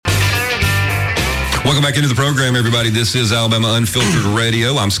Welcome back into the program, everybody. This is Alabama Unfiltered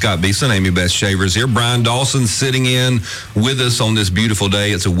Radio. I'm Scott Beeson. Amy Beth Shavers here. Brian Dawson sitting in with us on this beautiful day.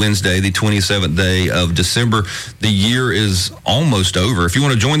 It's a Wednesday, the 27th day of December. The year is almost over. If you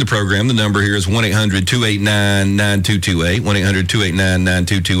want to join the program, the number here is 1-800-289-9228,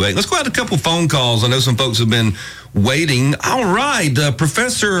 1-800-289-9228. Let's go out to a couple phone calls. I know some folks have been waiting. All right,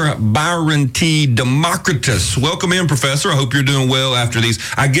 Professor Byron T. Democritus. Welcome in, Professor. I hope you're doing well after these.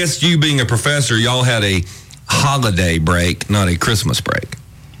 I guess you being a professor, y'all had a holiday break, not a Christmas break.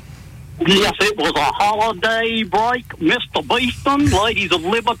 Yes, it was a holiday break, Mr. Beeston, Ladies of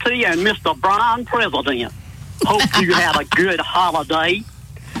Liberty, and Mr. Brian President. Hope you had a good holiday.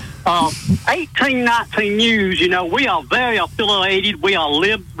 1819 News, you know, we are very affiliated. We are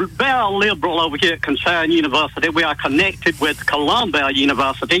very liberal over here at Concern University. We are connected with Columbia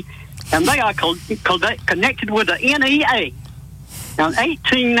University, and they are connected with the NEA. Now,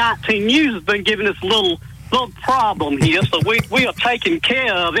 1819 News has been giving us a little problem here, so we are taking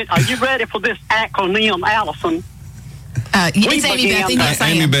care of it. Are you ready for this acronym, Allison? It's Amy Beth. Yes,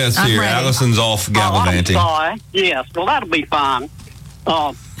 Amy Beth's here. Allison's off gallivanting. I'm sorry. Yes, well, that'll be fine.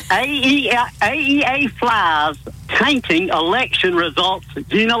 AEA flies tainting election results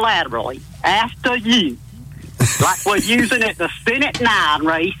unilaterally. After you. Like we're using at the Senate 9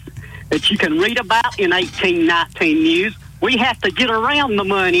 race that you can read about in 1819 News. We have to get around the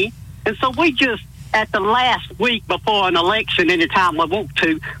money, and so we just, at the last week before an election, anytime we want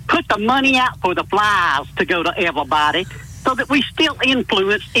to, put the money out for the flies to go to everybody so that we still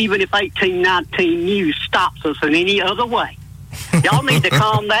influence even if 1819 News stops us in any other way. Y'all need to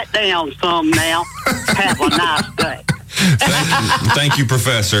calm that down some now. Have a nice day. Thank you,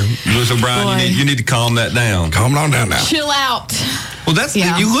 Professor. Lewis O'Brien, you need to calm that down. Calm on down now. Chill out. Well,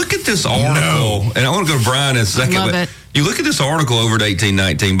 you look at this article, and I want to go to Brian in a second. Love it. You look at this article over at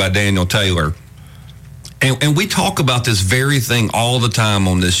 1819 by Daniel Taylor, and we talk about this very thing all the time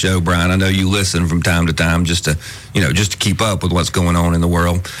on this show, Brian. I know you listen from time to time just to keep up with what's going on in the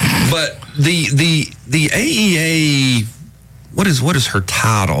world. But the AEA. What is her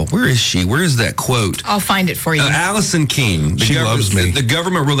title? Where is she? Where is that quote? I'll find it for you. Allison King. She loves me. The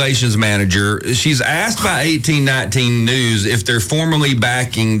government relations manager. She's asked by 1819 News if they're formally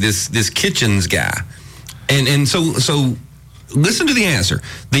backing this Kitchens guy. And so listen to the answer.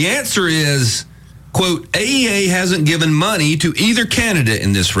 The answer is, quote, AEA hasn't given money to either candidate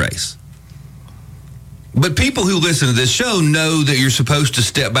in this race. But people who listen to this show know that you're supposed to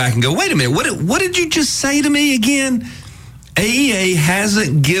step back and go, wait a minute, what did you just say to me again? AEA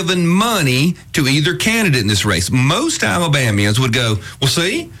hasn't given money to either candidate in this race. Most Alabamians would go, well,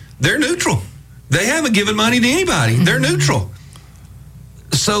 see, they're neutral. They haven't given money to anybody. They're neutral.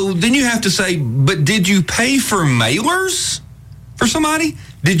 So then you have to say, but did you pay for mailers for somebody?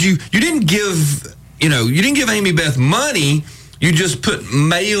 You didn't give Amy Beth money. You just put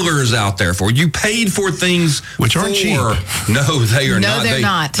mailers out there for. You paid for things which aren't cheap. No, they are not. No, they're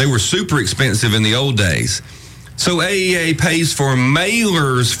not. They were super expensive in the old days. So AEA pays for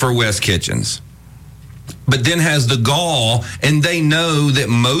mailers for West Kitchens, but then has the gall, and they know that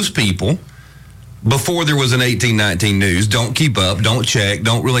most people, before there was an 1819 News, don't keep up, don't check,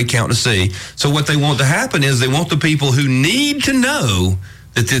 don't really count to see. So what they want to happen is they want the people who need to know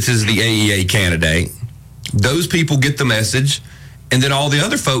that this is the AEA candidate. Those people get the message, and then all the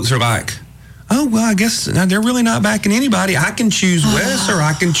other folks are like, oh, well, I guess they're really not backing anybody. I can choose Wes or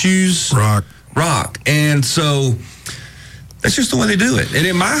I can choose Rock. And so that's just the way they do it. And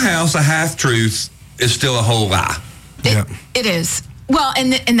in my house, a half-truth is still a whole lie. It is. Well,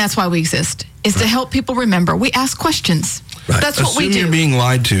 and that's why we exist, is to help people remember. We ask questions. Right. That's what we do. Assume you're being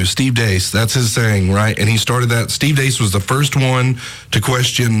lied to. Steve Deace, that's his saying, right? And he started that. Steve Deace was the first one to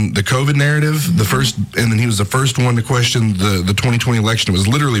question the COVID narrative, and then he was the first one to question the 2020 election. It was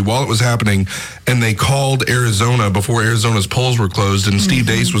literally while it was happening, and they called Arizona before Arizona's polls were closed, and Steve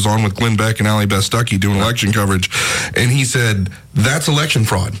Deace was on with Glenn Beck and Allie Beth Stuckey doing election coverage, and he said, that's election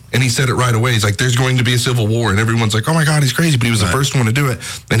fraud. And he said it right away. He's like, there's going to be a civil war, and everyone's like, oh my God, he's crazy, but he was the first one to do it.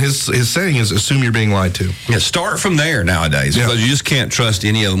 And his saying is, assume you're being lied to. Yeah, start from there nowadays, because you just can't trust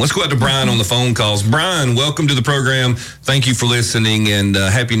any of them. Let's go out to Brian on the phone calls. Brian, welcome to the program. Thank you for listening, and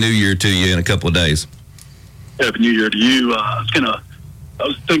Happy New Year to you in a couple of days. Happy New Year to you. I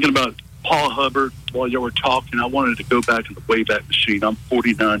was thinking about Paul Hubbard while you were talking. I wanted to go back in the Wayback Machine. I'm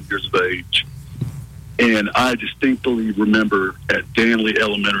 49 years of age, and I distinctly remember at Danley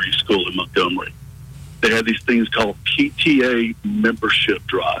Elementary School in Montgomery, they had these things called PTA membership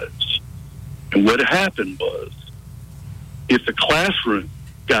drives. And what happened was, if the classroom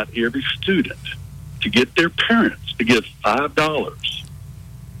got every student to get their parents to give $5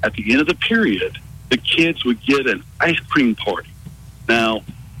 at the end of the period, the kids would get an ice cream party. Now,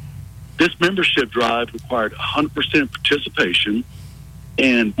 this membership drive required 100% participation,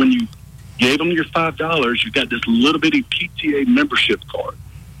 and when you gave them your $5, you got this little bitty PTA membership card.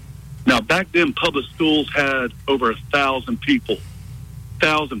 Now, back then, public schools had over 1,000 people,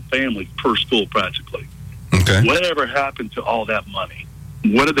 1,000 families per school practically. Okay. Whatever happened to all that money?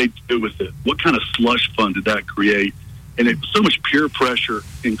 What did they do with it? What kind of slush fund did that create? And it was so much peer pressure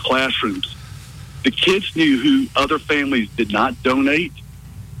in classrooms. The kids knew who other families did not donate,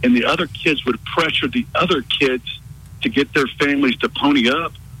 and the other kids would pressure the other kids to get their families to pony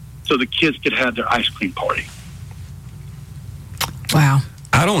up so the kids could have their ice cream party. Wow.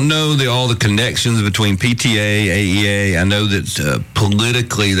 I don't know all the connections between PTA, AEA. I know that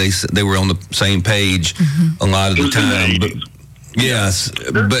politically they were on the same page a lot of the time. But, yes,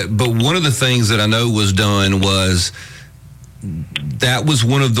 but one of the things that I know was done was that was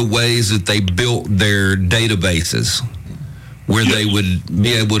one of the ways that they built their databases, where they would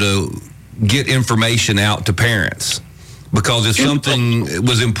be able to get information out to parents. Because if something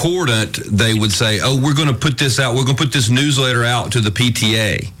was important, they would say, oh, we're going to put this out. We're going to put this newsletter out to the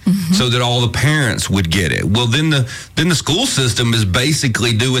PTA so that all the parents would get it. Well, then the school system is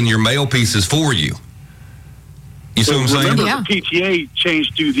basically doing your mail pieces for you. You see what I'm saying? Remember, Yeah. the PTA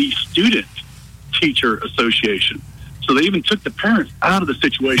changed to the Student Teacher Association. So they even took the parents out of the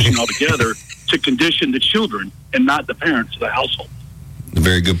situation altogether to condition the children and not the parents of the household.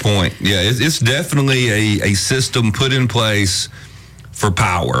 Very good point. Yeah, it's definitely a system put in place for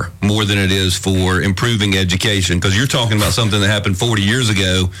power more than it is for improving education. Because you're talking about something that happened 40 years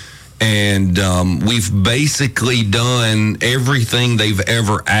ago, and we've basically done everything they've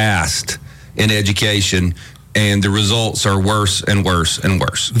ever asked in education, and the results are worse and worse and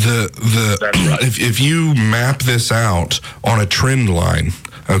worse. That's right. If you map this out on a trend line,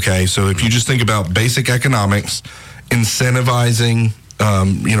 okay, so if you just think about basic economics, incentivizing,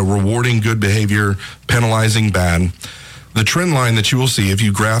 rewarding good behavior, penalizing bad, the trend line that you will see if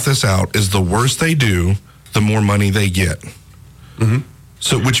you graph this out is the worse they do, the more money they get.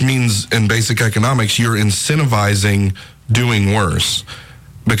 So, which means in basic economics, you're incentivizing doing worse.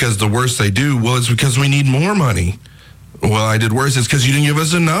 Because the worse they do, well, it's because we need more money. Well, I did worse. It's because you didn't give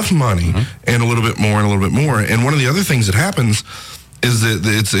us enough money, and a little bit more and a little bit more. And one of the other things that happens is that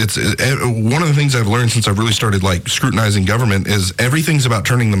it's one of the things I've learned since I've really started like scrutinizing government is everything's about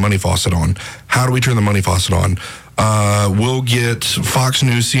turning the money faucet on. How do we turn the money faucet on? We'll get Fox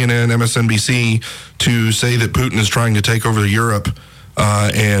News, CNN, MSNBC to say that Putin is trying to take over Europe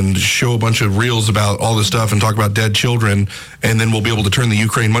and show a bunch of reels about all this stuff and talk about dead children, and then we'll be able to turn the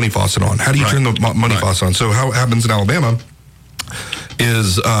Ukraine money faucet on. How do you turn the money faucet on? So how it happens in Alabama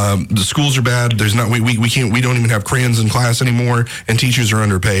is the schools are bad. There's not we don't even have crayons in class anymore, and teachers are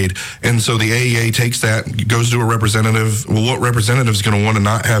underpaid. And so the AEA takes that, goes to a representative. Well, what representative is going to want to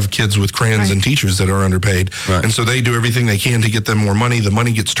not have kids with crayons and teachers that are underpaid? And so they do everything they can to get them more money. The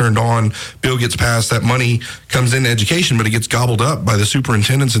money gets turned on. Bill gets passed. That money comes into education, but it gets gobbled up by the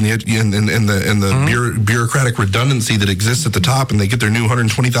superintendents and the bureaucratic redundancy that exists at the top. And they get their new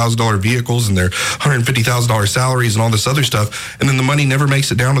 $120,000 vehicles and their $150,000 salaries and all this other stuff. And then the money never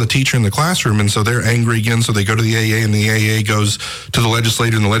makes it down to the teacher in the classroom, and so they're angry again. So they go to the AEA, and the AEA goes to the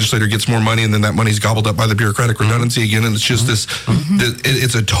legislator, and the legislator gets more money, and then that money's gobbled up by the bureaucratic redundancy again. And it's just this.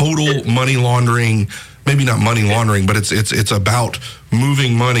 It's a total money laundering. Maybe not money laundering, but it's about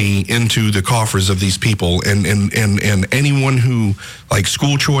moving money into the coffers of these people, and anyone who like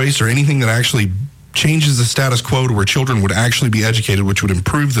school choice or anything that actually changes the status quo to where children would actually be educated, which would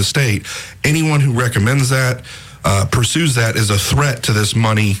improve the state. Anyone who recommends that. Pursues that as a threat to this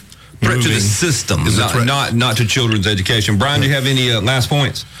money. Threat to the system, not to children's education. Brian, do you have any last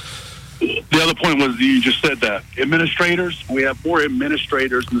points? The other point was you just said that. Administrators, we have more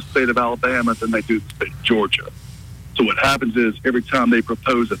administrators in the state of Alabama than they do in the state of Georgia. So what happens is every time they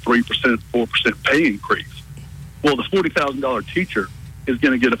propose a 3%, 4% pay increase, well, the $40,000 teacher is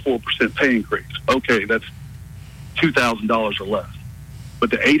going to get a 4% pay increase. Okay, that's $2,000 or less.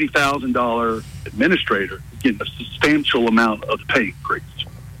 But the $80,000 administrator is getting a substantial amount of the pay increase.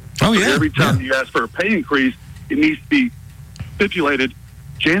 Oh, yeah. So every time you ask for a pay increase, it needs to be stipulated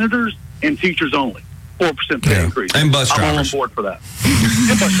janitors and teachers only. 4% pay increase. And bus drivers. I'm all on board for that.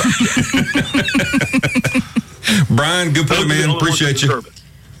 And bus drivers. Brian, good point, man. Appreciate you.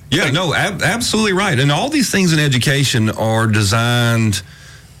 Yeah, no, absolutely right. And all these things in education are designed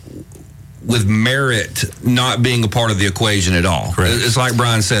with merit not being a part of the equation at all. Correct. It's like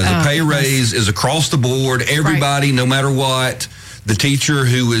Brian says, a pay raise is across the board. Everybody, no matter what, the teacher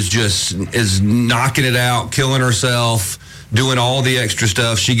who is knocking it out, killing herself, doing all the extra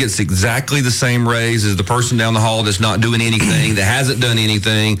stuff. She gets exactly the same raise as the person down the hall that's not doing anything, that hasn't done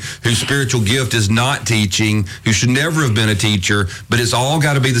anything, whose spiritual gift is not teaching, who should never have been a teacher, but it's all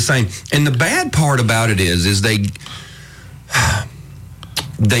got to be the same. And the bad part about it is they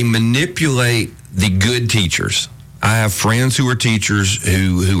manipulate the good teachers. I have friends who are teachers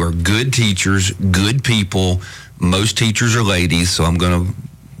who are good teachers, good people. Most teachers are ladies, so I'm going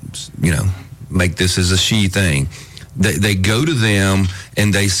to, make this as a she thing. They go to them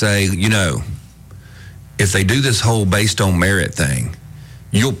and they say, if they do this whole based on merit thing,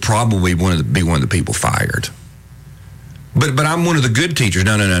 you'll probably be one of the people fired. But I'm one of the good teachers.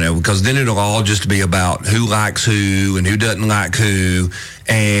 No, because then it'll all just be about who likes who and who doesn't like who,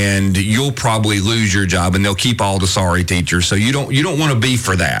 and you'll probably lose your job, and they'll keep all the sorry teachers. So you don't want to be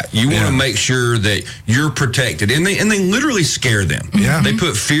for that. You want to make sure that you're protected, and they literally scare them. Yeah. They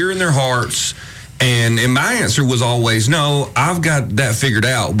put fear in their hearts, and my answer was always, no, I've got that figured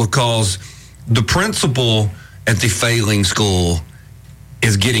out, because the principal at the failing school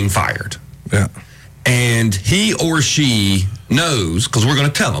is getting fired. Yeah. And he or she knows, because we're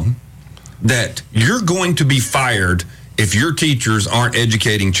going to tell them, that you're going to be fired if your teachers aren't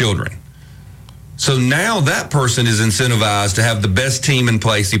educating children. So now that person is incentivized to have the best team in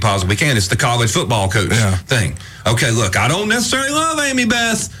place he possibly can. It's the college football coach thing. Okay, look, I don't necessarily love Amy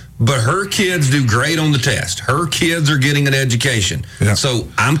Beth, but her kids do great on the test. Her kids are getting an education. Yeah. So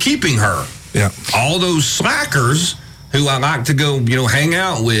I'm keeping her. Yeah. All those slackers who I like to go, hang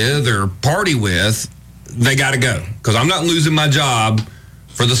out with or party with, they got to go, because I'm not losing my job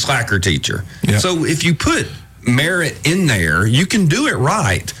for the slacker teacher. Yeah. So if you put merit in there, you can do it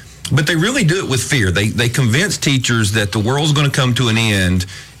right, but they really do it with fear. They convince teachers that the world's going to come to an end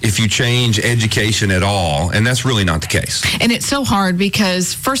if you change education at all, and that's really not the case. And it's so hard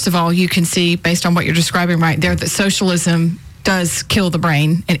because, first of all, you can see, based on what you're describing right there, that socialism does kill the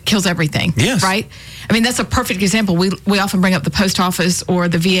brain, and it kills everything. Yes. Right? I mean, that's a perfect example. We often bring up the post office or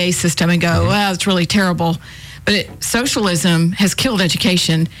the VA system and go, well, it's really terrible. But socialism has killed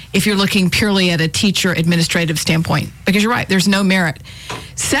education if you're looking purely at a teacher administrative standpoint, because you're right, there's no merit.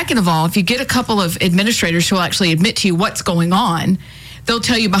 Second of all, if you get a couple of administrators who will actually admit to you what's going on, they'll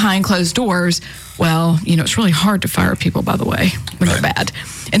tell you behind closed doors, well, it's really hard to fire people, by the way, when they're bad.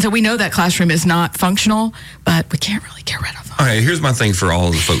 And so we know that classroom is not functional, but we can't really get rid of them. All right, here's my thing for all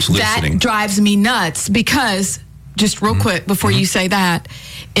of the folks listening. That drives me nuts, because, just real quick before you say that,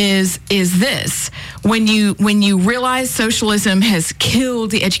 is this. When you realize socialism has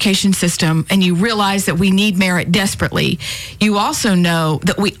killed the education system, and you realize that we need merit desperately, you also know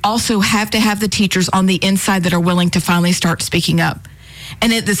that we also have to have the teachers on the inside that are willing to finally start speaking up.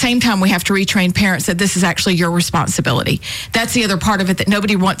 And at the same time, we have to retrain parents that this is actually your responsibility. That's the other part of it that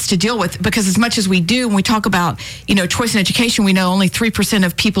nobody wants to deal with, because as much as we do, when we talk about, choice in education, we know only 3%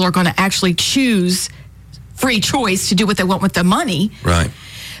 of people are going to actually choose free choice to do what they want with the money. Right.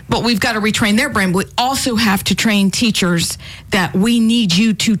 But we've got to retrain their brain. We also have to train teachers that we need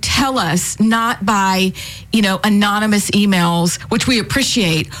you to tell us, not by, anonymous emails, which we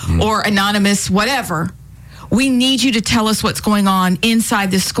appreciate, or anonymous whatever. We need you to tell us what's going on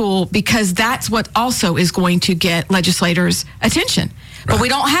inside the school, because that's what also is going to get legislators' attention. But we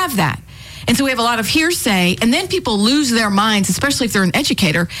don't have that. And so we have a lot of hearsay, and then people lose their minds, especially if they're an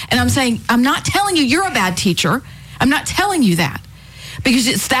educator. And I'm saying, I'm not telling you you're a bad teacher. I'm not telling you that.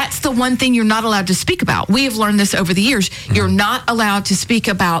 Because that's the one thing you're not allowed to speak about. We have learned this over the years. You're not allowed to speak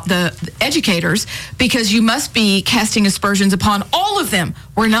about the educators, because you must be casting aspersions upon all of them.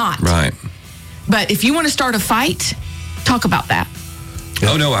 We're not. Right. But if you want to start a fight, talk about that.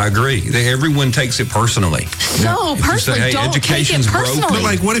 Oh, no, I agree. Everyone takes it personally. So personally, say, hey, don't take it education's personally.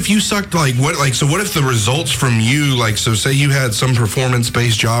 broken. But what if you sucked? So what if the results from you, so say you had some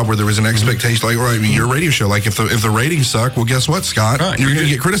performance-based job where there was an expectation, your radio show, if the ratings suck, well, guess what, Scott? Right. You're going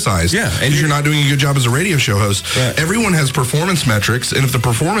to get criticized. Yeah, because you're not doing a good job as a radio show host. Right. Everyone has performance metrics, and if the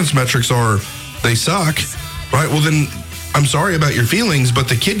performance metrics are they suck, right? Well, then I'm sorry about your feelings, but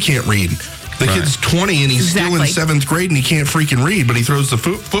the kid can't read. The kid's 20 and he's still in 7th grade and he can't freaking read, but he throws the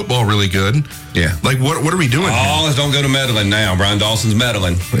football really good. Yeah. What are we doing Oh, let's don't go to meddling now. Brian Dawson's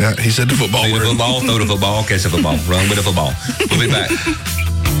meddling. Yeah, he said the football Play the word. football, throw the football, catch the football, run with the football. We'll be back.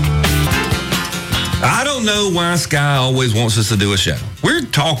 I don't know why Sky always wants us to do a show. We're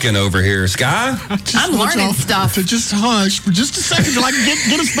talking over here, Sky. I'm learning stuff. To just hush for just a second till I can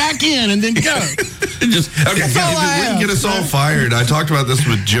get us back in and then go. That's all I have. Get us all fired. I talked about this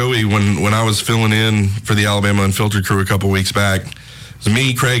with Joey when I was filling in for the Alabama Unfiltered crew a couple weeks back. It was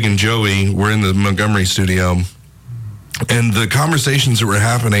me, Craig, and Joey were in the Montgomery studio, and the conversations that were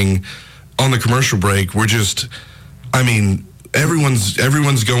happening on the commercial break were just I mean,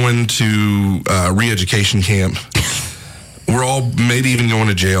 everyone's going to re-education camp. We're all maybe even going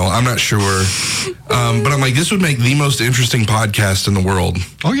to jail. I'm not sure. But I'm like, this would make the most interesting podcast in the world.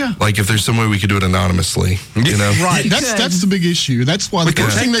 Oh, yeah. Like, if there's some way we could do it anonymously, you know? Right. That's the big issue. That's why the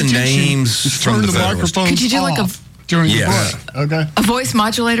first thing they teach you is turn the microphone Could you do like during the Yes. break. Okay. a voice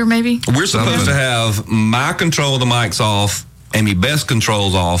modulator, maybe? We're supposed to have my control of the mics off, Amy Best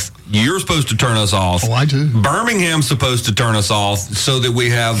controls off. You're supposed to turn us off. Oh, I do. Birmingham's supposed to turn us off so that we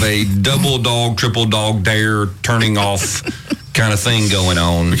have a double dog, triple dog dare turning off kind of thing going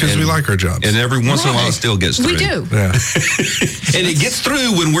on. Because we like our jobs. And every once in a while it still gets through. We do. Yeah. And it gets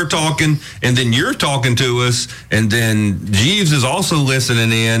through when we're talking, and then you're talking to us, and then Jeeves is also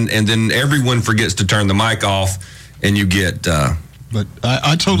listening in, and then everyone forgets to turn the mic off, and you get... But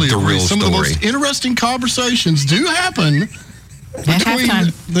I totally The agree. real Some of the most story. interesting conversations do happen between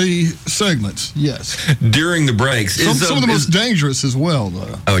halftime. the segments. Yes. during the breaks. Some of the most dangerous as well,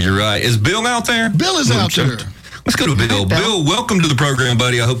 though. Oh, you're right. Is Bill out there? Bill is out there. Let's go to Bill. Bill, welcome to the program,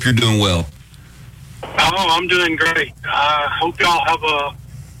 buddy. I hope you're doing well. Oh, I'm doing great. I hope y'all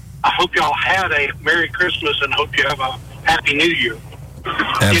had a Merry Christmas and hope you have a Happy New Year.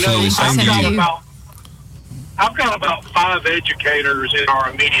 Absolutely. Same to you. I've got about 5 educators in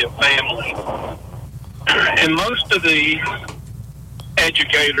our immediate family. And most of the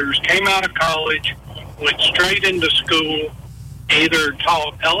educators came out of college, went straight into school, either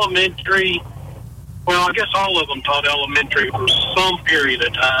taught elementary, well, I guess all of them taught elementary for some period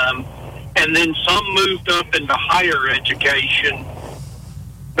of time, and then some moved up into higher education,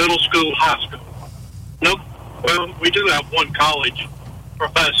 middle school, high school. Nope. Well, we do have one college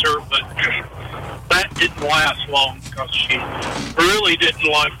professor, but that didn't last long because she really didn't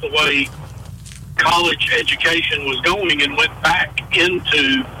like the way college education was going and went back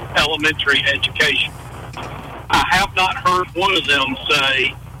into elementary education. I have not heard one of them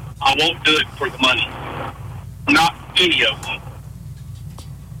say, I won't do it for the money. Not any of them.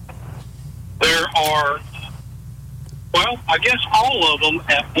 There are, well, I guess all of them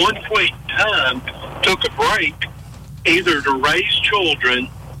at one point in time took a break either to raise children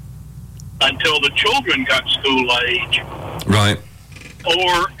until the children got school age, Right.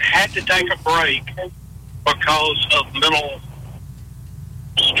 or had to take a break because of mental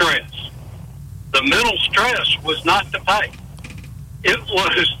stress. The mental stress was not the pay. It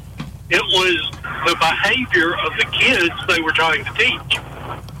was the behavior of the kids they were trying to teach.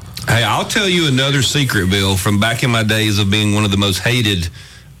 Hey, I'll tell you another secret, Bill, from back in my days of being one of the most hated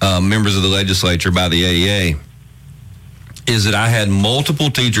members of the legislature by the AEA, is that I had multiple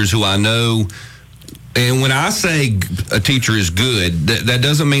teachers who I know, and when I say a teacher is good, that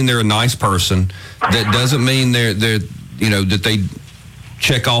doesn't mean they're a nice person. That doesn't mean they're that they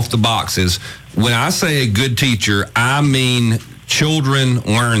check off the boxes. When I say a good teacher, I mean children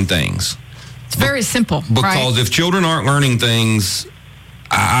learn things. It's very simple, Because if children aren't learning things,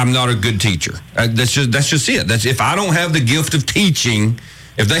 I'm not a good teacher. That's just it. That's if I don't have the gift of teaching,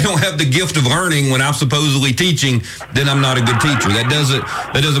 if they don't have the gift of learning when I'm supposedly teaching, then I'm not a good teacher. That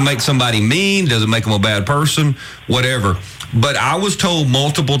doesn't make somebody mean, doesn't make them a bad person, whatever. But I was told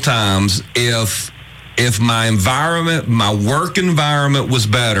multiple times if my environment, my work environment was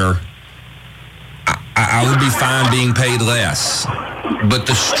better, I would be fine being paid less. But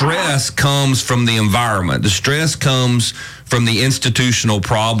the stress comes from the environment. The stress comes from the institutional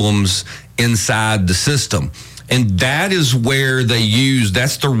problems inside the system. And that is where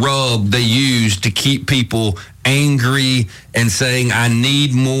that's the rub they use to keep people angry and saying, I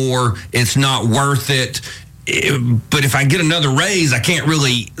need more, it's not worth it. But if I get another raise, I can't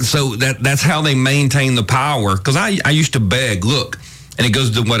really. So that's how they maintain the power. Because I used to beg, look, and it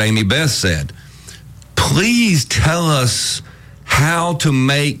goes to what Amy Best said. Please tell us how to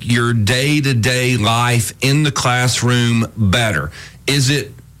make your day-to-day life in the classroom better. Is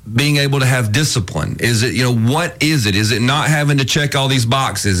it being able to have discipline? Is it, what is it? Is it not having to check all these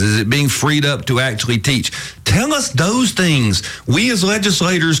boxes? Is it being freed up to actually teach? Tell us those things. We as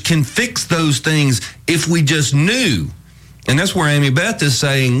legislators can fix those things if we just knew. And that's where Amy Beth is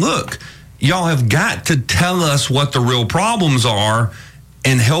saying, look, y'all have got to tell us what the real problems are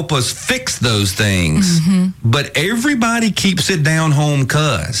and help us fix those things. Mm-hmm. But everybody keeps it down home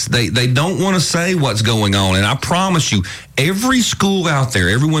cuz. They don't want to say what's going on. And I promise you, every school out there,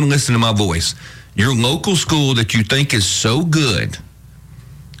 everyone listen to my voice, your local school that you think is so good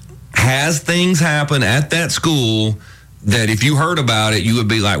has things happen at that school that if you heard about it, you would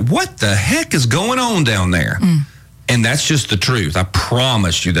be like, what the heck is going on down there? And that's just the truth. I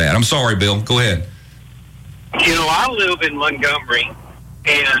promise you that. I'm sorry, Bill. Go ahead. I live in Montgomery,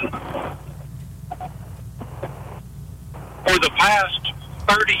 and for the past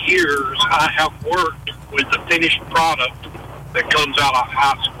 30 years, I have worked with the finished product that comes out of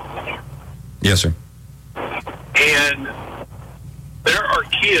high school. Yes, sir. And there are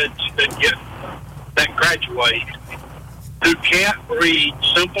kids that graduate who can't read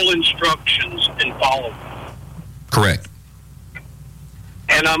simple instructions and follow them. Correct.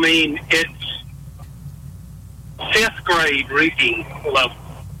 And I mean, it's 5th grade reading level.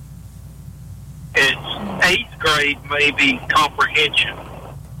 It's 8th grade maybe comprehension,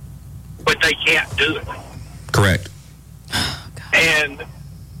 but they can't do it. Correct. And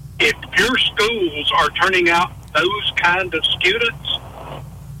if your schools are turning out those kind of students,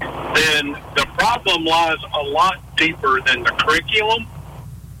 then the problem lies a lot deeper than the curriculum,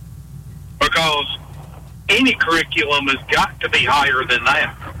 because any curriculum has got to be higher than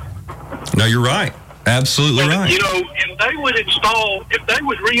that. No, you're right. Absolutely But, right. you know, if they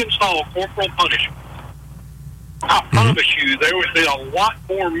would reinstall corporal punishment, I promise you there would be a lot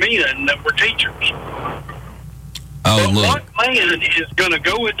more men that were teachers. Oh, But look. what man is going to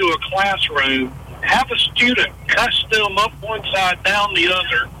go into a classroom, have a student cuss them up one side, down the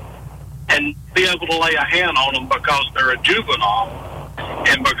other, and be able to lay a hand on them because they're a juvenile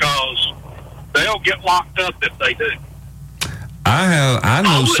and because they'll get locked up if they do? I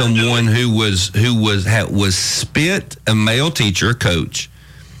know someone who was spit, a male teacher, coach,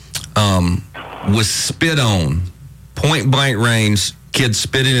 was spit on, point blank range, kid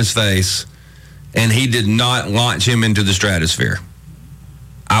spit in his face, and he did not launch him into the stratosphere.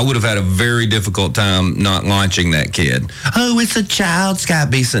 I would have had a very difficult time not launching that kid. Oh, it's a child, Scott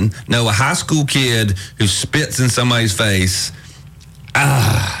Beeson. No, a high school kid who spits in somebody's face.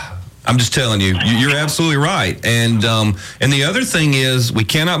 I'm just telling you, you're absolutely right. And the other thing is, we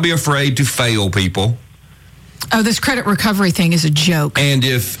cannot be afraid to fail people. Oh, this credit recovery thing is a joke. And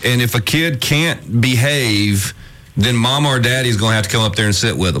if a kid can't behave, then mama or daddy's going to have to come up there and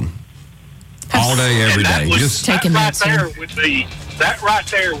sit with them all day, every day. Just taking that that right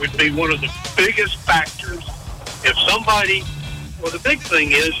there would be one of the biggest factors. If somebody, well, the big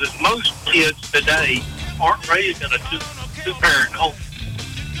thing is that most kids today aren't raised in a two-parent home.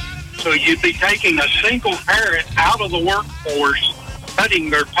 So you'd be taking a single parent out of the workforce,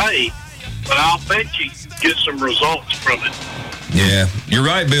 cutting their pay, but I'll bet you get some results from it. Yeah, you're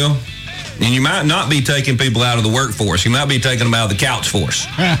right, Bill. And you might not be taking people out of the workforce. You might be taking them out of the couch force.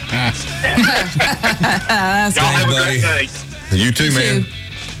 Y'all have a great day. You too, man.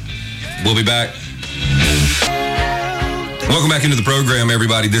 We'll be back. Welcome back into the program,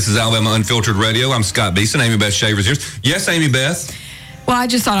 everybody. This is Alabama Unfiltered Radio. I'm Scott Beeson. Amy Beth Shaver's here. Yes, Amy Beth. Well, I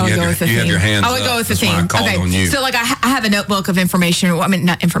just thought I would go with the theme. You have your hands I would go with the theme. Okay, on you. So like I have a notebook of information. Well, I mean,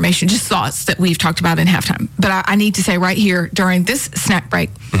 not information, just thoughts that we've talked about in halftime. But I need to say right here during this snack break,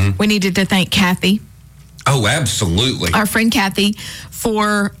 we needed to thank Kathy. Oh, absolutely. Our friend Kathy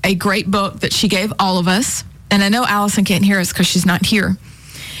for a great book that she gave all of us. And I know Allison can't hear us because she's not here.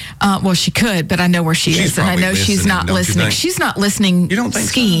 Well, she could, but I know where she is, and I know she's not listening. She's not listening. You don't think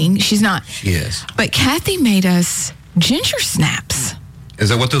skiing? So? She's not. She is. But Kathy made us ginger snaps. Is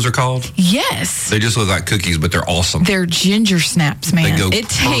that what those are called? Yes. They just look like cookies, but they're awesome. They're ginger snaps, man. They go it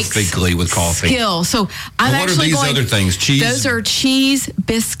takes perfectly with coffee. Skill. So I'm what actually are these going. Other things? Cheese. Those are cheese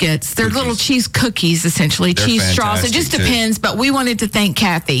biscuits. They're little cheese cookies, essentially. They're cheese straws. It fantastic, just depends. But we wanted to thank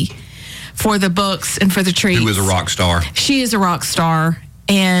Kathy for the books and for the treats. Who is a rock star? She is a rock star,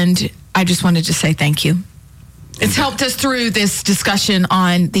 and I just wanted to say thank you. It's helped us through this discussion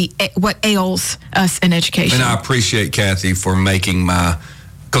on what ails us in education. And I appreciate Kathy for making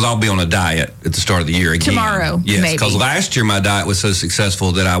because I'll be on a diet at the start of the year again. Tomorrow, yes, maybe. Because last year my diet was so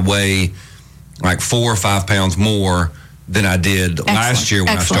successful that I weigh like 4 or 5 pounds more than I did last year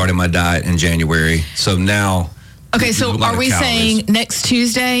when I started my diet in January. So now... Okay, so are we saying next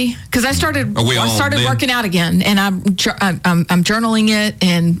Tuesday? Because I started working out again, and I'm journaling it,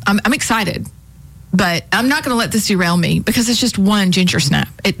 and I'm excited. But I'm not going to let this derail me because it's just one ginger snap.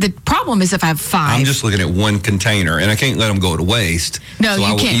 The problem is if I have 5. I'm just looking at one container, and I can't let them go to waste. No, so you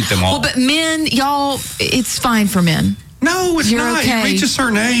I will can't. eat them all. Well, but men, y'all, it's fine for men. No, it's You're not. okay. You reach a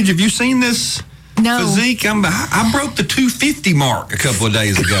certain age. Have you seen this physique? I broke the 250 mark a couple of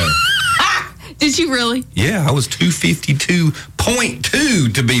days ago. Did you really? Yeah, I was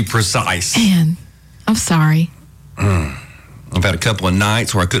 252.2 to be precise. Man, I'm sorry. I've had a couple of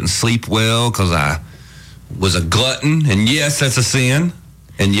nights where I couldn't sleep well because I was a glutton. And yes, that's a sin.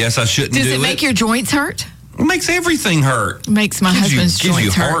 And yes, I shouldn't do it. Does it make your joints hurt? It makes everything hurt. It makes my husband's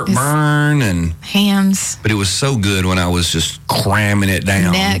joints hurt. Gives you heartburn and hands. But it was so good when I was just cramming it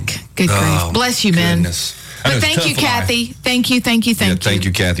down. Neck. Good grief. Bless you, man. But thank you, Kathy. Thank you. Thank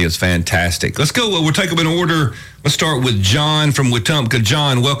you, Kathy. It's fantastic. Let's go. We'll take them in order. Let's start with John from Wetumpka.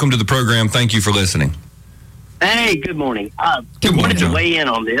 John, welcome to the program. Thank you for listening. Hey, good morning. Good morning, John. To weigh in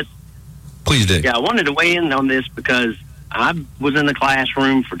on this. Please do. Yeah, I wanted to weigh in on this because I was in the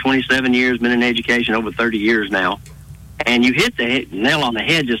classroom for 27 years, been in education over 30 years now. And you hit the nail on the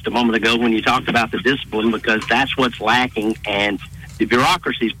head just a moment ago when you talked about the discipline, because that's what's lacking. And the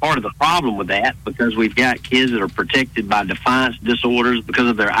bureaucracy is part of the problem with that, because we've got kids that are protected by defiance disorders because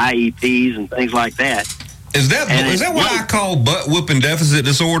of their IEPs and things like that. Is that what I call butt-whooping deficit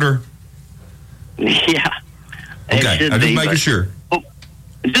disorder? Yeah. Okay, I'm just making sure.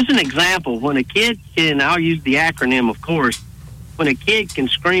 Just an example, when a kid can, I'll use the acronym, of course, when a kid can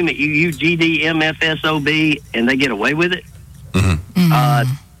scream at you, GDMFSOB, and they get away with it,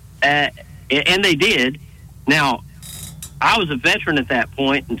 and they did. Now, I was a veteran at that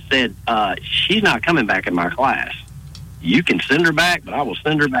point and said, she's not coming back in my class. You can send her back, but I will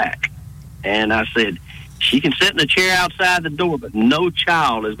send her back. And I said, she can sit in the chair outside the door, but no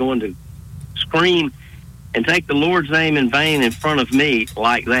child is going to scream and take the Lord's name in vain in front of me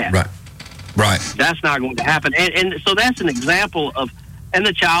like that. Right. That's not going to happen. And so that's an example of, and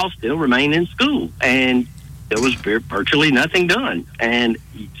the child still remained in school, and there was virtually nothing done. And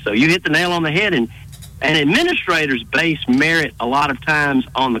so you hit the nail on the head. And administrators base merit a lot of times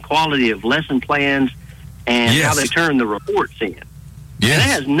on the quality of lesson plans and how they turn the reports in. Yes. And that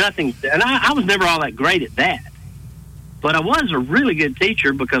has nothing, and I was never all that great at that. But I was a really good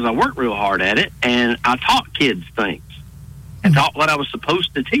teacher because I worked real hard at it, and I taught kids things and taught what I was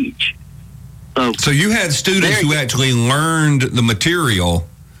supposed to teach. So you had students who actually learned the material,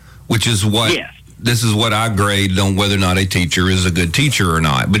 which is what this is what I grade on whether or not a teacher is a good teacher or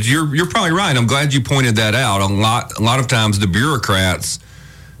not. But you're probably right. I'm glad you pointed that out. A lot of times the bureaucrats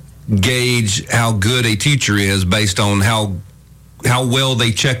gauge how good a teacher is based on how well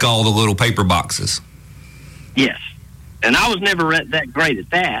they check all the little paper boxes. Yes. And I was never that great at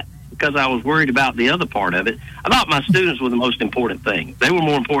that because I was worried about the other part of it. I thought my students were the most important thing. They were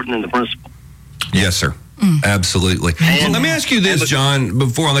more important than the principal. Yes, sir. Absolutely. Well, let me ask you this, John,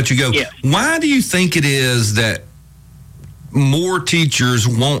 before I let you go. Yes. Why do you think it is that more teachers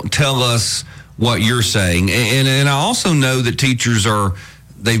won't tell us what you're saying? And I also know that teachers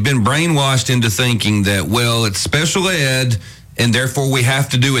they've been brainwashed into thinking that, well, it's special ed, and therefore we have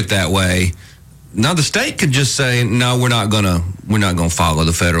to do it that way. Now the state could just say, no, we're not gonna follow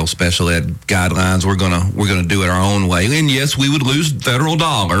the federal special ed guidelines. We're gonna do it our own way. And yes, we would lose federal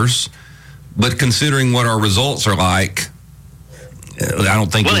dollars, but considering what our results are like, I don't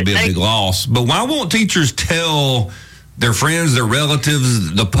think it would be a big loss. But why won't teachers tell their friends, their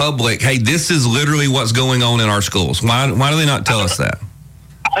relatives, the public, hey, this is literally what's going on in our schools? Why do they not tell us that?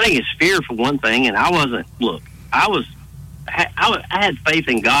 I think it's fear for one thing, and I had faith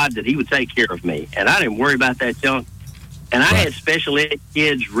in God that he would take care of me, and I didn't worry about that junk. And I had special ed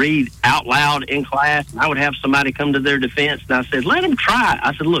kids read out loud in class, and I would have somebody come to their defense, and I said, let them try.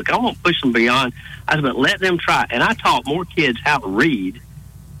 I said, look, I won't push them beyond. I said, but let them try. And I taught more kids how to read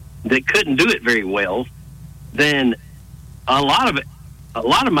that couldn't do it very well than a lot of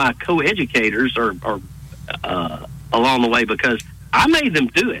my co-educators are along the way, because I made them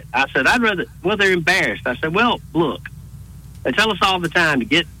do it. I said, they're embarrassed. I said, well, look, they tell us all the time to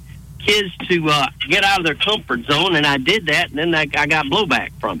get kids to get out of their comfort zone, and I did that, and then I got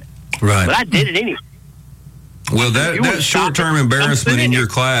blowback from it. Right. But I did it anyway. Well, that short-term embarrassment in your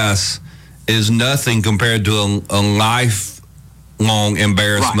class is nothing compared to a lifelong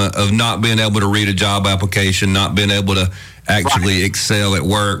embarrassment of not being able to read a job application, not being able to actually excel at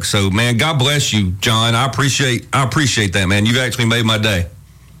work. So, man, God bless you, John. I appreciate that, man. You've actually made my day.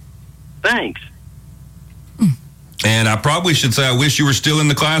 Thanks. And I probably should say I wish you were still in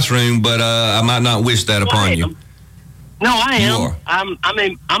the classroom, but I might not wish that upon you. No, I am. You are.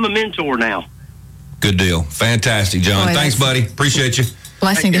 I'm a mentor now. Good deal. Fantastic, John. Boy, thanks, buddy. Appreciate you.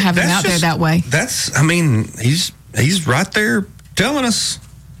 Blessing to have him out there that way. He's right there telling us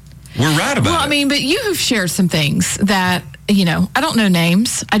we're right about it. Well, I mean, but you have shared some things that, I don't know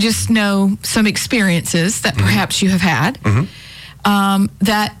names. I just know some experiences that perhaps you have had.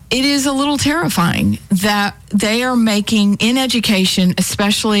 That it is a little terrifying that they are making, in education,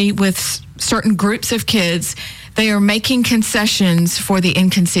 especially with certain groups of kids, they are making concessions for the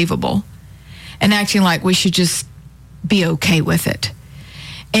inconceivable and acting like we should just be okay with it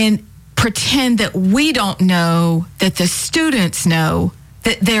and pretend that we don't know that the students know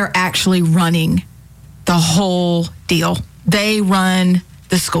that they're actually running the whole deal. They run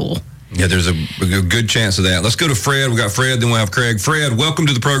the school. Yeah, there's a good chance of that. Let's go to Fred. We got Fred, then we'll have Craig. Fred, welcome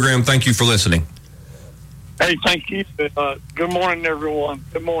to the program. Thank you for listening. Hey, thank you. Good morning, everyone.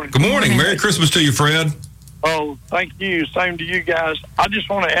 Good morning. Good morning. Merry Christmas to you, Fred. Oh, thank you. Same to you guys. I just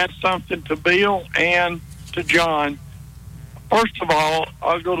want to add something to Bill and to John. First of all,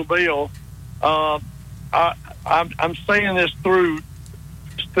 I'll go to Bill. I'm saying this through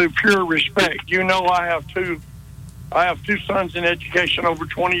pure respect. You know, I have two sons in education, over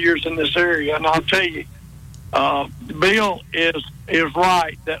 20 years in this area, and I'll tell you, Bill is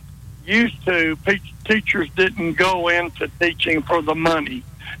right that used to teachers didn't go into teaching for the money.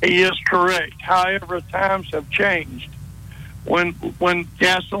 He is correct. However, times have changed. When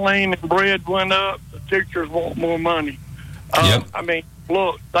gasoline and bread went up, the teachers want more money. Yep. I mean,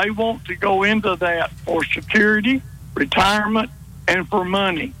 look, they want to go into that for security, retirement, and for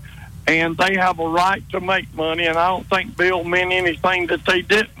money. And they have a right to make money, and I don't think Bill meant anything that they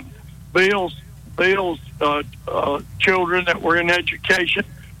didn't. Bill's children that were in education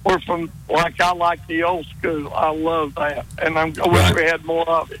were from, I like the old school. I love that, and I wish we had more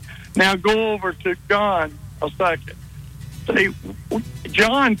of it. Now go over to John a second. See,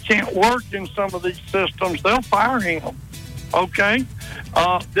 John can't work in some of these systems. They'll fire him, okay?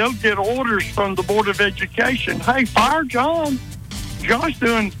 They'll get orders from the Board of Education. Hey, fire John. John's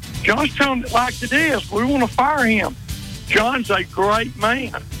telling it like it is. We want to fire him. John's a great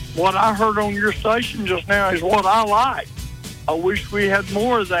man. What I heard on your station just now is what I like. I wish we had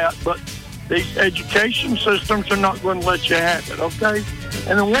more of that, but these education systems are not going to let you have it, okay?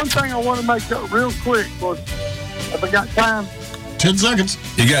 And the one thing I want to make up real quick was, if I got time. 10 seconds.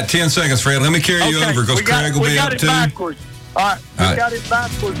 You got 10 seconds, Fred. Let me carry you over because Craig will be up too. We got it backwards. All right, we got it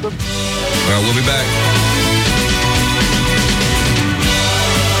backwards. Well, we'll be back.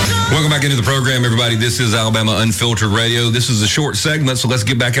 Welcome back into the program, everybody. This is Alabama Unfiltered Radio. This is a short segment, so let's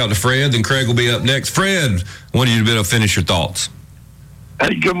get back out to Fred. Then Craig will be up next. Fred, I want you to be able to finish your thoughts.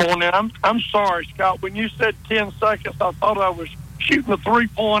 Hey, good morning. I'm sorry, Scott. When you said 10 seconds, I thought I was shooting a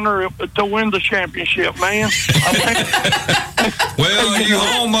three-pointer to win the championship, man.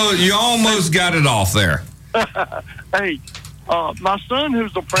 Well, you almost got it off there. Hey, my son,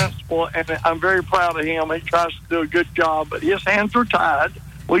 who's the principal, and I'm very proud of him. He tries to do a good job, but his hands are tied.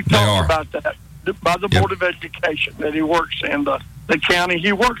 We've talked about that by the Board of Education that he works in, the county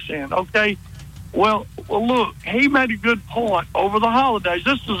he works in, okay? Well, look, he made a good point over the holidays.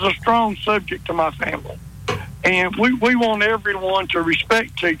 This is a strong subject to my family. And we want everyone to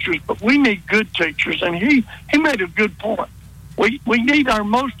respect teachers, but we need good teachers. And he made a good point. We need our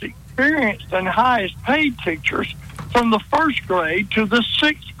most experienced and highest paid teachers from the first grade to the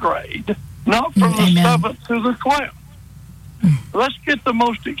sixth grade, not from the seventh to the 12th. Let's get the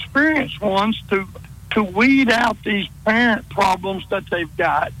most experienced ones to weed out these parent problems that they've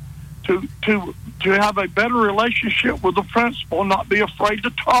got, to have a better relationship with the principal, not be afraid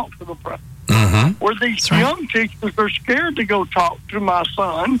to talk to the principal. Mm-hmm. Where these young teachers are scared to go talk to my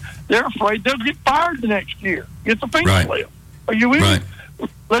son, they're afraid they'll get fired the next year, get the finger slip. Are you in? Right.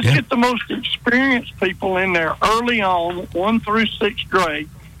 Let's get the most experienced people in there early on, 1 through 6th grade.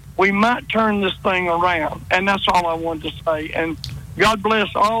 We might turn this thing around, and that's all I wanted to say. And God bless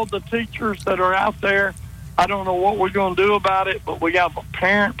all the teachers that are out there. I don't know what we're going to do about it, but we have a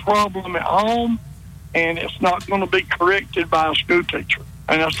parent problem at home, and it's not going to be corrected by a school teacher.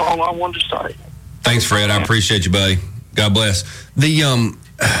 And that's all I wanted to say. Thanks, Fred. I appreciate you, buddy. God bless. I'm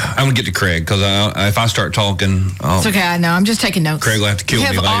going to get to Craig because if I start talking... It's okay, I know. I'm just taking notes. Craig will have to kill me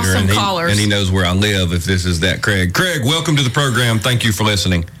later. Awesome and he knows where I live if this is that Craig. Craig, welcome to the program. Thank you for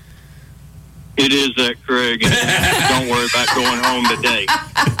listening. It is that, Craig. Don't worry about going home today.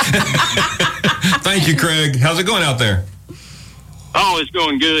 Thank you, Craig. How's it going out there? Oh, it's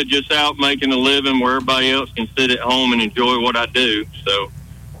going good. Just out making a living where everybody else can sit at home and enjoy what I do. So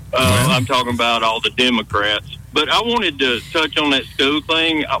I'm talking about all the Democrats. But I wanted to touch on that school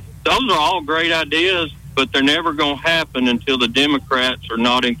thing. Those are all great ideas, but they're never going to happen until the Democrats are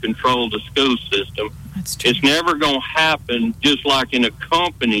not in control of the school system. It's never going to happen just like in a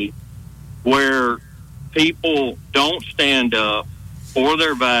company where people don't stand up for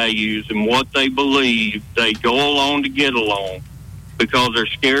their values and what they believe. They go along to get along because they're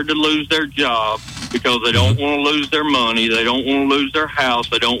scared to lose their job, because they don't want to lose their money, they don't want to lose their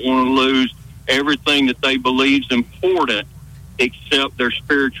house, they don't want to lose everything that they believe is important except their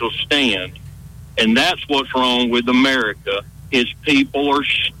spiritual stand. And that's what's wrong with America, is people are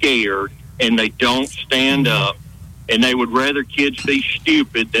scared and they don't stand up, and they would rather kids be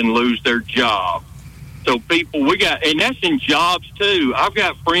stupid than lose their job. So people, and that's in jobs too. I've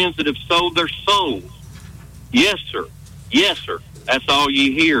got friends that have sold their souls. Yes, sir. Yes, sir. That's all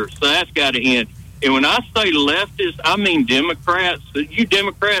you hear. So that's got to end. And when I say leftist, I mean Democrats. You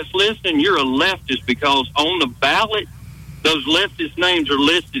Democrats listening, you're a leftist because on the ballot, those leftist names are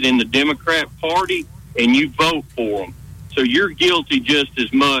listed in the Democrat Party, and you vote for them. So you're guilty just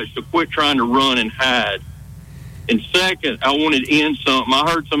as much, so quit trying to run and hide. And second, I wanted to end something.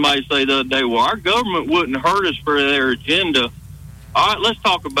 I heard somebody say the other day, well, our government wouldn't hurt us for their agenda. All right, let's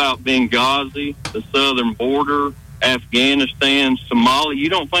talk about Benghazi, the southern border, Afghanistan, Somalia. You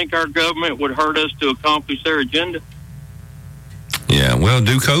don't think our government would hurt us to accomplish their agenda? Yeah, well,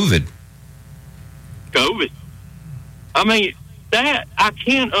 do COVID. I mean, that I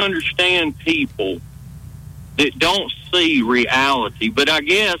can't understand people that don't see reality. But I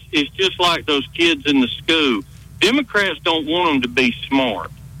guess it's just like those kids in the school. Democrats don't want them to be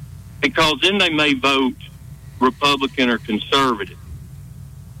smart because then they may vote Republican or conservative.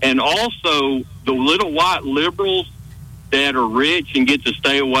 And also, the little white liberals that are rich and get to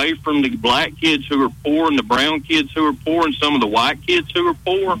stay away from the black kids who are poor and the brown kids who are poor and some of the white kids who are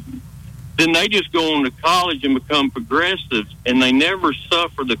poor, then they just go on to college and become progressives, and they never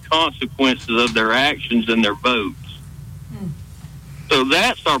suffer the consequences of their actions and their votes. So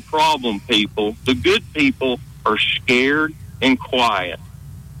that's our problem, people. The good people are scared and quiet.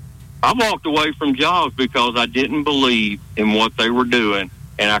 I walked away from jobs because I didn't believe in what they were doing,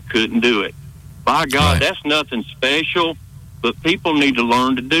 and I couldn't do it. By God, that's nothing special, but people need to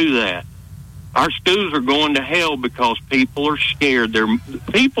learn to do that. Our schools are going to hell because people are scared.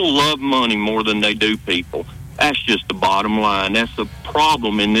 People love money more than they do people. That's just the bottom line. That's the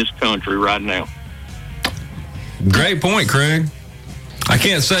problem in this country right now. Great point, Craig. I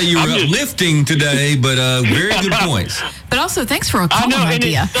can't say you were uplifting today, but very good points. But also, thanks for a common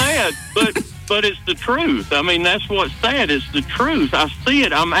idea. It's sad, but it's the truth. I mean, that's what's sad. It's the truth. I see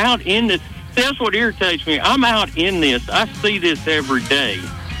it. I'm out in this. That's what irritates me. I'm out in this. I see this every day.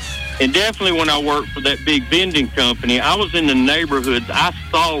 And definitely when I worked for that big vending company, I was in the neighborhoods. I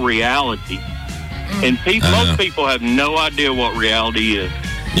saw reality. And most people have no idea what reality is.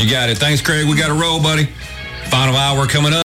 You got it. Thanks, Craig. We got to roll, buddy. Final hour coming up.